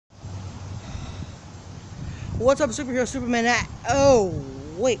What's up, superhero Superman? Oh,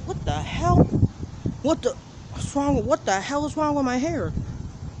 wait, what the hell? What's wrong? What the hell is wrong with my hair?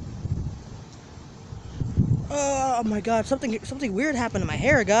 Oh my God, something weird happened to my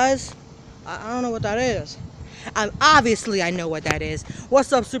hair, guys. I don't know what that is. Obviously I know what that is.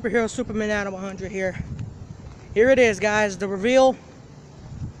 What's up, superhero Superman Adam 100 here. Here it is, guys. The reveal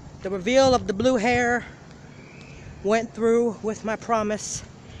of the blue hair went through with my promise.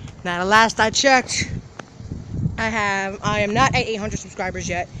 Now, the last I checked, I am not at 800 subscribers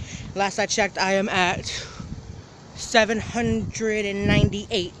yet. Last I checked, I am at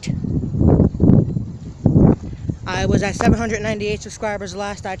 798. I was at 798 subscribers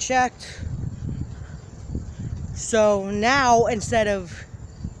last I checked. So now, instead of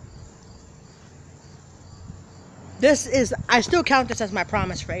I still count this as my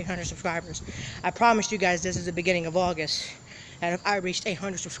promise for 800 subscribers. I promised you guys this is the beginning of August, and if I reached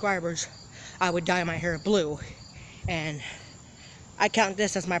 800 subscribers, I would dye my hair blue. And I count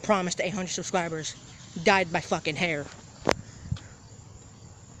this as my promise to 800 subscribers. Dyed my fucking hair.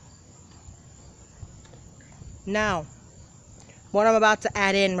 Now, what I'm about to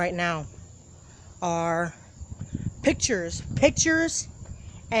add in right now are pictures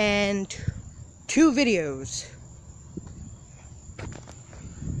and 2 videos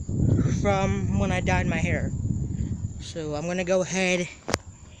from when I dyed my hair. So I'm gonna go ahead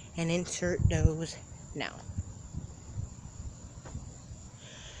and insert those now.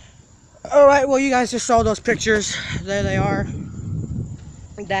 Alright, well, you guys just saw those pictures. There they are.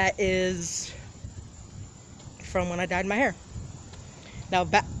 That is from when I dyed my hair. Now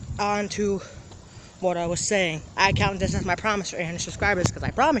back on to what I was saying. I count this as my promise for 800 subscribers because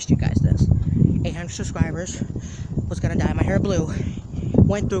I promised you guys this. 800 subscribers, was gonna dye my hair blue.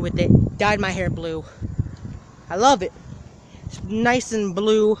 Went through with it, dyed my hair blue. I love it. It's nice and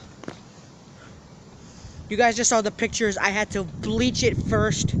blue. You guys just saw the pictures. I had to bleach it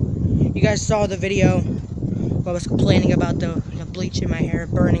first. You guys saw the video where I was complaining about the bleach in my hair,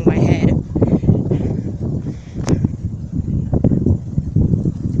 burning my head.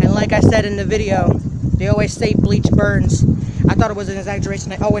 And like I said in the video, they always say bleach burns. I thought it was an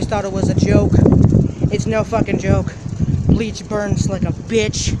exaggeration. I always thought it was a joke. It's no fucking joke. Bleach burns like a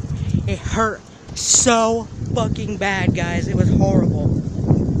bitch. It hurt so fucking bad, guys. It was horrible.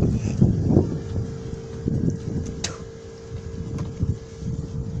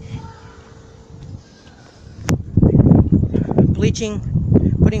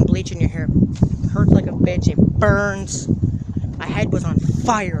 Putting bleach in your hair hurts like a bitch. It burns. My head was on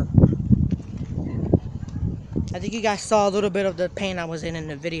fire. I think you guys saw a little bit of the pain I was in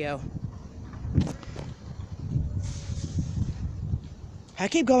the video. I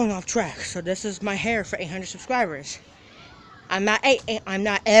keep going off track. So this is my hair for 800 subscribers. I'm not at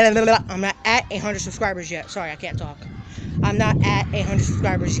 800 subscribers yet. Sorry, I can't talk. I'm not at 800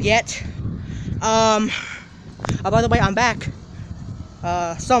 subscribers yet. Oh, by the way, I'm back.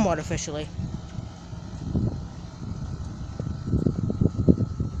 Somewhat officially.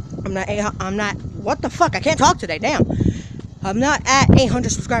 I'm not, what the fuck? I can't talk today, damn. I'm not at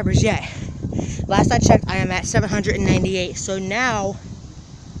 800 subscribers yet. Last I checked, I am at 798. So now,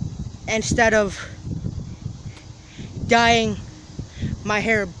 instead of dyeing my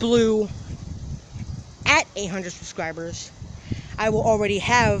hair blue at 800 subscribers, I will already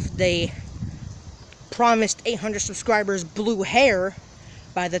have the promised 800 subscribers blue hair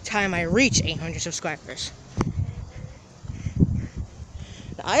by the time I reach 800 subscribers.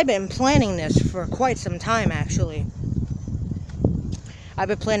 I've been planning this for quite some time, actually. I've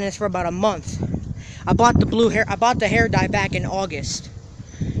been planning this for about a month. I bought the hair dye back in August.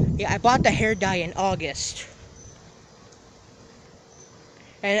 Yeah, I bought the hair dye in August.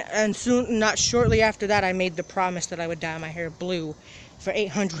 And soon, not shortly after that, I made the promise that I would dye my hair blue for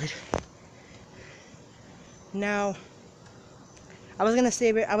 800. Now, I was gonna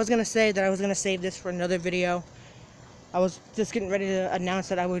say that I was gonna save this for another video. I was just getting ready to announce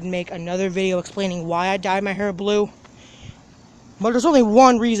that I would make another video explaining why I dyed my hair blue. But there's only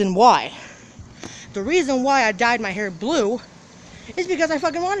one reason why. The reason why I dyed my hair blue is because I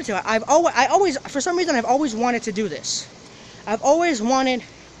fucking wanted to. I always, for some reason, I've always wanted to do this. Not only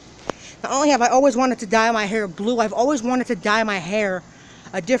have I always wanted to dye my hair blue, I've always wanted to dye my hair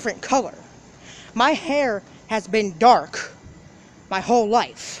a different color. My hair has been dark my whole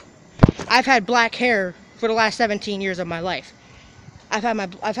life. I've had black hair for the last 17 years of my life.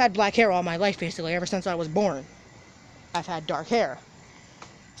 I've had black hair all my life, basically, ever since I was born. I've had dark hair.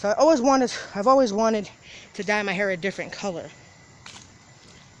 So I've always wanted to dye my hair a different color.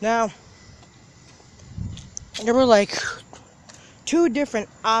 Now, there were like 2 different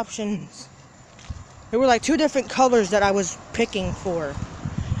options There were like two different colors that I was picking for.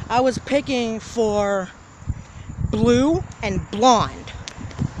 I was picking for blue and blonde.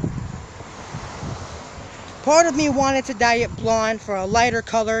 Part of me wanted to dye it blonde for a lighter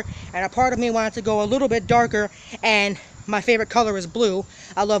color, and a part of me wanted to go a little bit darker, and my favorite color is blue.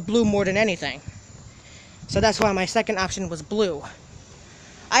 I love blue more than anything. So that's why my second option was blue.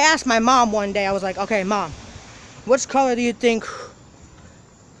 I asked my mom one day, I was like, okay, Mom, which color do you think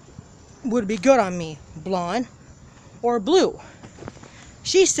would be good on me? Blonde or blue?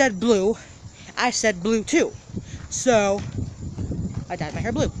 She said blue. I said blue too. So I dyed my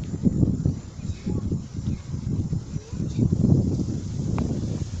hair blue.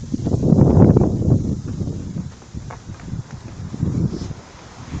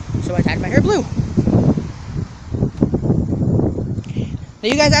 So I dyed my hair blue. Now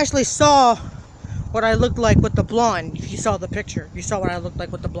you guys actually saw what I looked like with the blonde. If you saw the picture, you saw what I looked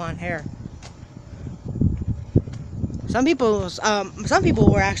like with the blonde hair. Some people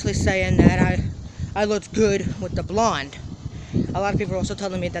were actually saying that I looked good with the blonde. A lot of people were also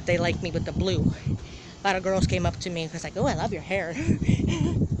telling me that they liked me with the blue. A lot of girls came up to me and was like, "Oh, I love your hair."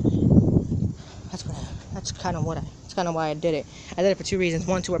 That's kind of why I did it. I did it for two reasons: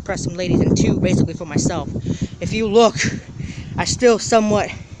 one, to impress some ladies, and two, basically for myself. If you look, I still somewhat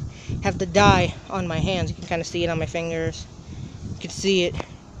have the dye on my hands. You can kind of see it on my fingers. You can see it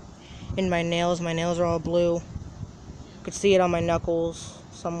in my nails. My nails are all blue. You can see it on my knuckles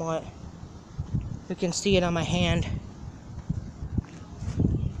somewhat. You can see it on my hand.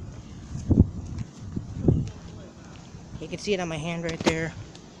 You can see it on my hand right there.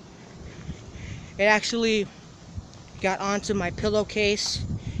 It actually got onto my pillowcase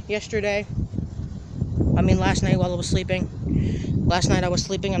yesterday. I mean last night while I was sleeping. Last night I was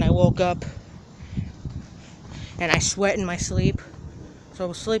sleeping and I woke up and I sweat in my sleep. So I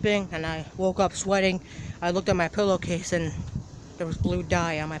was sleeping and I woke up sweating. I looked at my pillowcase and there was blue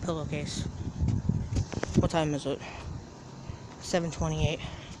dye on my pillowcase. What time is it? 7:28.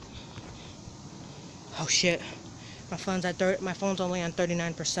 Oh shit. My phone's only on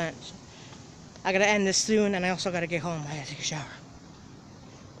 39%. I gotta end this soon, and I also gotta get home. I gotta take a shower.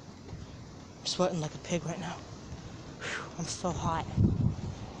 I'm sweating like a pig right now. Whew, I'm so hot.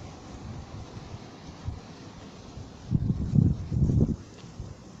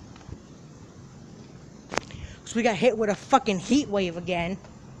 So we got hit with a fucking heat wave again.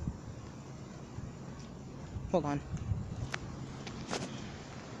 Hold on.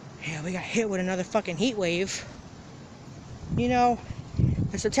 Yeah, we got hit with another fucking heat wave. You know,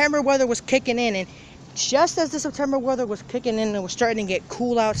 the September weather was kicking in, and just as the September weather was kicking in and it was starting to get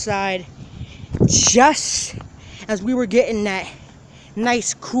cool outside, just as we were getting that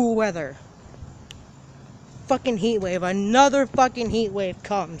nice cool weather, fucking heat wave, another fucking heat wave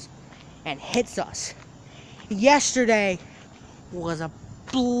comes and hits us. Yesterday was a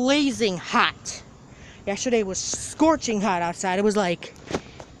blazing hot. Yesterday was scorching hot outside. It was like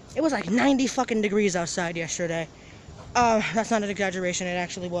 90 fucking degrees outside yesterday. That's not an exaggeration, it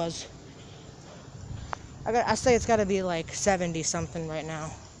actually was. I say it's gotta be like 70 something right now.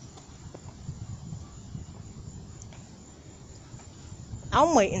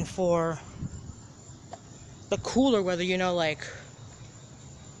 I'm waiting for the cooler weather, you know, like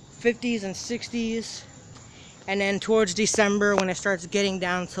 50s and 60s. And then towards December, when it starts getting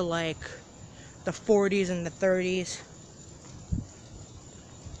down to like the 40s and the 30s.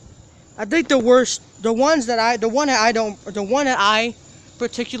 I think the one that I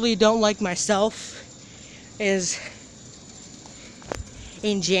particularly don't like myself is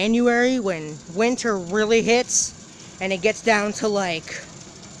in January when winter really hits and it gets down to like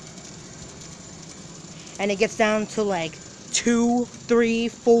 2, 3,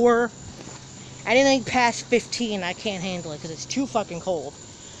 4. Anything past 15 I can't handle it because it's too fucking cold.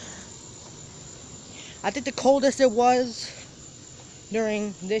 I think the coldest it was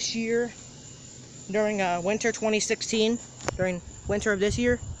during this year, during winter 2016, during winter of this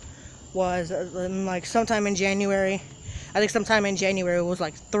year, was like sometime in January. I think sometime in January it was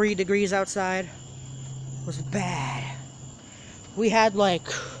like 3 degrees outside. It was bad. We had like,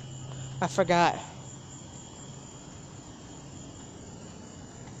 I forgot.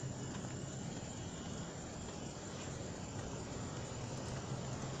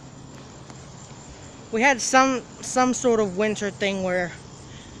 We had some sort of winter thing where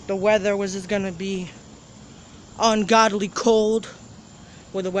the weather was just gonna be ungodly cold,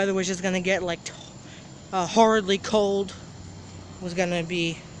 where the weather was just gonna get like horridly cold. It was gonna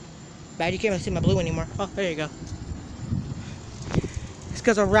be bad. You can't even see my blue anymore. Oh, there you go. It's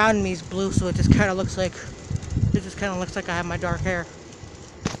because around me is blue, so it just kind of looks like I have my dark hair.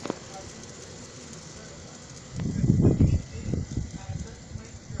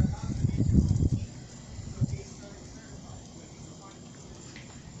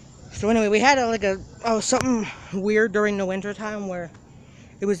 So anyway, we had something weird during the winter time where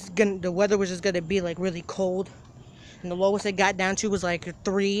the weather was just gonna be like really cold, and the lowest it got down to was like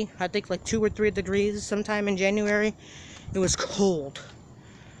 3, I think like 2 or 3 degrees sometime in January. It was cold,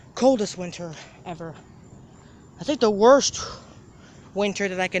 coldest winter ever. I think the worst winter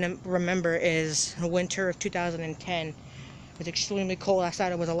that I can remember is the winter of 2010. It was extremely cold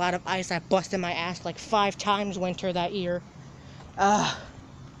outside. It was a lot of ice. I busted my ass like 5 times winter that year.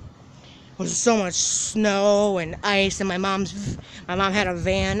 There was so much snow and ice, and my mom had a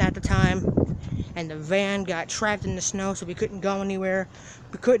van at the time, and the van got trapped in the snow, so we couldn't go anywhere.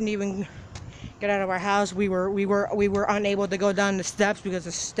 We couldn't even get out of our house. We were unable to go down the steps because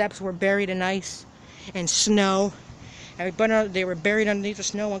the steps were buried in ice and snow. They were buried underneath the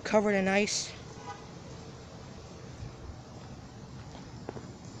snow and covered in ice.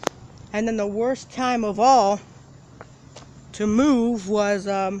 And then the worst time of all to move was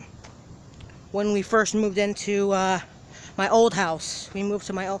when we first moved into my old house.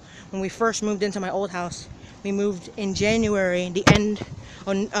 When we first moved into my old house, we moved in January,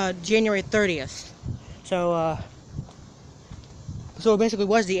 on January 30th. So it basically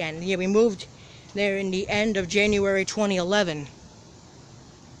was the end. Yeah, we moved there in the end of January 2011.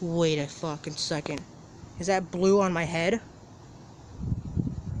 Wait a fucking second. Is that blue on my head?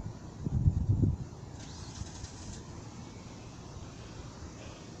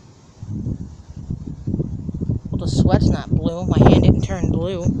 The sweat's not blue. My hand didn't turn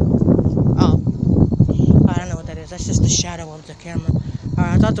blue. Oh, I don't know what that is. That's just the shadow of the camera.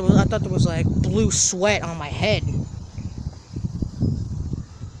 I thought there was like blue sweat on my head. I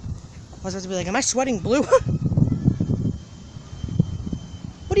was about to be like, am I sweating blue?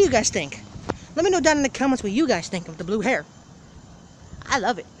 What do you guys think? Let me know down in the comments what you guys think of the blue hair. I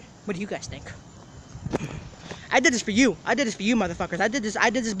love it. What do you guys think? I did this for you. I did this for you, motherfuckers. I did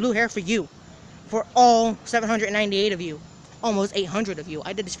this blue hair for you. For all 798 of you, almost 800 of you.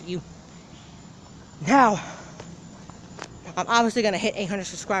 I did this for you. Now, I'm obviously going to hit 800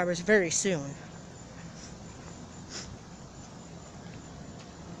 subscribers very soon.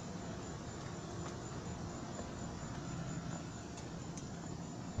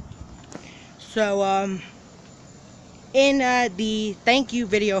 So, in the thank you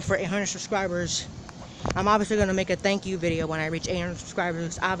video for 800 subscribers, I'm obviously going to make a thank you video when I reach 800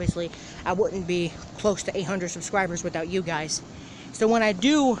 subscribers. Obviously, I wouldn't be close to 800 subscribers without you guys. So I'm going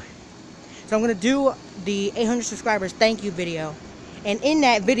to do the 800 subscribers thank you video. And in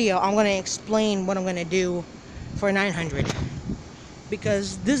that video, I'm going to explain what I'm going to do for 900.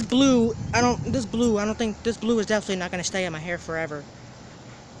 Because this blue is definitely not going to stay in my hair forever.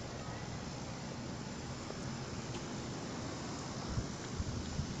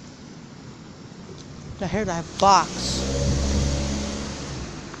 The hair dye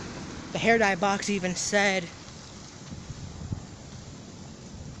box even said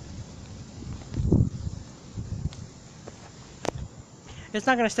it's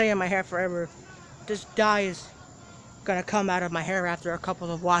not gonna stay in my hair forever. This dye is gonna come out of my hair after a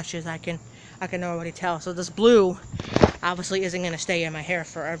couple of washes. I can already tell. So this blue obviously isn't gonna stay in my hair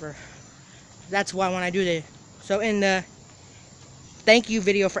forever. That's why when I do in the thank you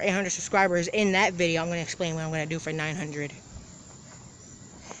video for 800 subscribers, in that video I'm going to explain what I'm going to do for 900.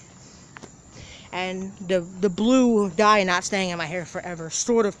 And the blue dye not staying in my hair forever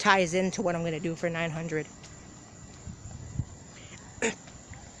sort of ties into what I'm going to do for 900.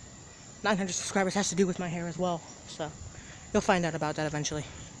 900 subscribers has to do with my hair as well, so you'll find out about that eventually.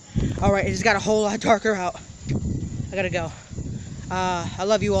 Alright, it just got a whole lot darker out. I gotta go. I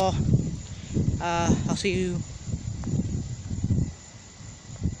love you all. I'll see you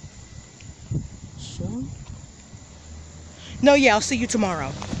soon. No, yeah, I'll see you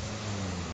tomorrow.